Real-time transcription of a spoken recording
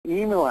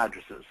email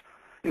addresses.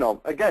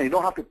 Again, you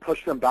don't have to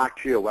push them back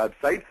to your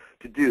website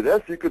to do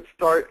this. You could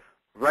start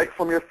right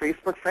from your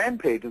Facebook fan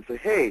page and say,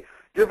 hey,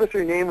 give us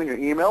your name and your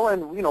email,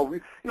 and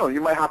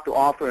you might have to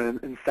offer an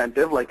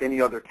incentive like any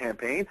other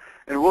campaign,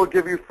 and we'll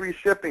give you free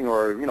shipping,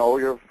 or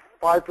you're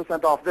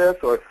 5% off this,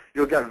 or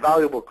you'll get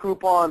valuable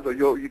coupons, or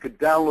you could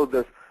download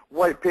this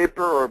white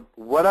paper, or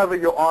whatever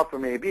your offer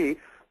may be.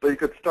 But you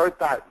could start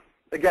that,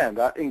 again,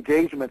 that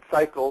engagement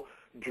cycle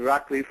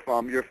directly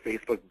from your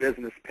Facebook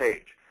business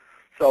page.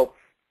 So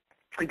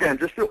again,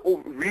 just to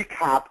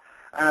recap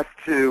as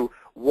to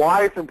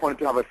why it's important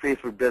to have a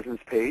Facebook business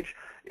page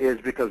is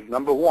because,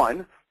 number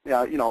one,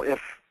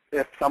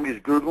 if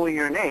somebody's Googling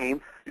your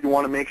name, you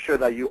want to make sure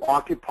that you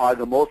occupy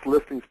the most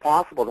listings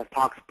possible that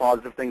talks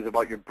positive things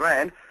about your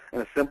brand.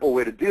 And a simple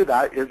way to do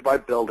that is by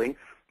building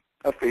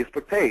a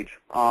Facebook page.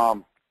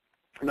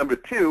 Number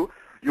two,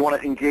 you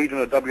want to engage in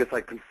a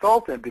WSI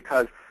consultant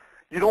because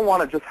you don't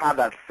want to just have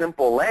that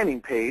simple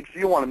landing page.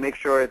 You want to make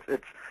sure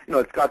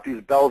it's got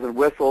these bells and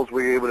whistles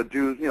where you're able to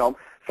do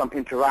some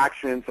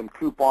interaction, some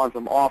coupons,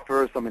 some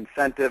offers, some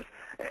incentives,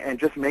 and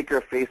just make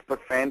your Facebook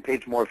fan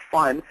page more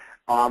fun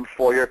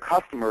for your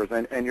customers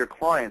and your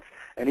clients.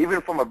 And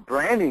even from a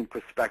branding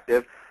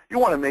perspective, you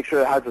want to make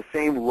sure it has the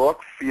same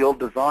look, feel,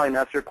 design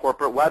as your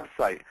corporate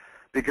website.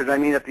 Because, I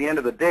mean, at the end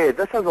of the day,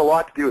 this has a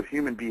lot to do with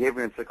human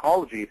behavior and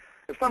psychology.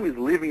 If somebody's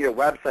leaving your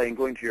website and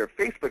going to your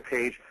Facebook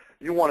page,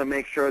 you want to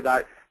make sure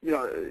that,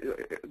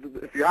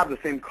 if you have the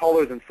same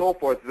colors and so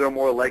forth, they're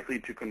more likely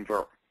to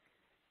convert.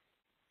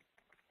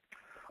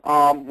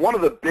 One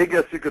of the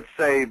biggest, you could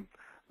say,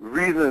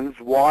 reasons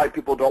why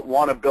people don't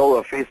want to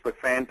build a Facebook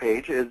fan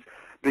page is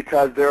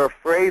because they're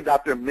afraid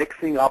that they're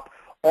mixing up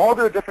all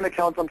their different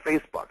accounts on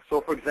Facebook. So,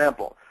 for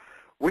example,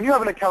 when you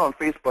have an account on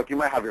Facebook, you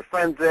might have your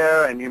friends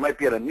there, and you might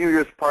be at a New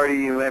Year's party,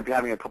 you might be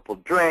having a couple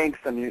of drinks,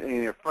 and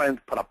your friends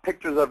put up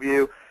pictures of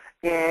you,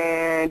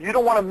 and you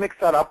don't want to mix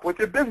that up with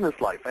your business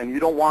life, and you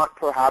don't want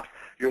perhaps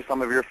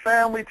some of your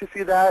family to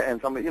see that, and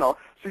so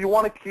you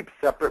want to keep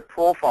separate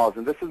profiles,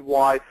 and this is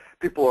why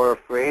people are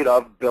afraid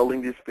of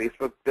building these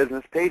Facebook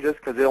business pages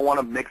because they don't want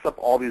to mix up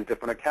all these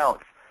different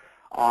accounts.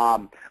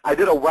 I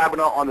did a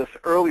webinar on this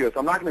earlier, so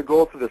I'm not going to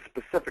go through the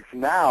specifics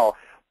now,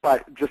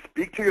 but just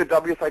speak to your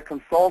WSI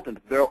consultant.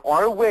 There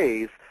are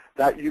ways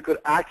that you could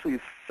actually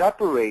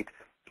separate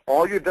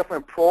all your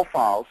different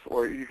profiles,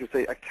 or you could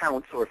say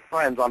accounts or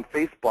friends on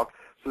Facebook,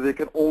 so they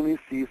can only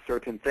see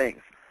certain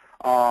things.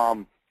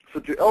 So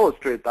to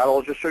illustrate that,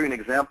 I'll just show you an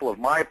example of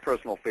my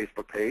personal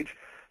Facebook page.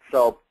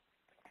 So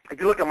if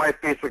you look at my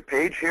Facebook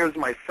page, here's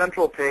my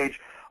central page.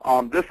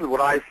 This is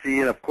what I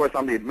see, and of course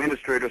I'm the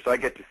administrator, so I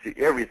get to see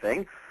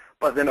everything.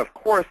 But then of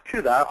course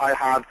to that, I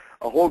have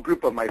a whole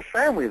group of my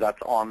family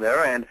that's on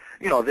there, and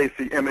they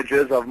see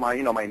images of my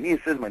my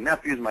nieces, my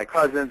nephews, my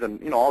cousins,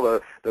 and all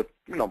the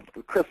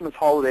Christmas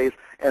holidays,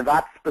 and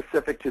that's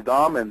specific to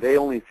them, and they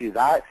only see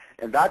that,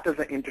 and that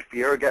doesn't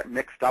interfere or get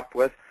mixed up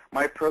with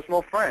my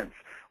personal friends,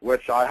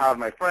 which I have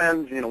my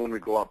friends, when we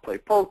go out play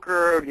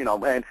poker, and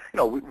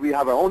we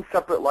have our own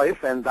separate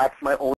life, and that's my own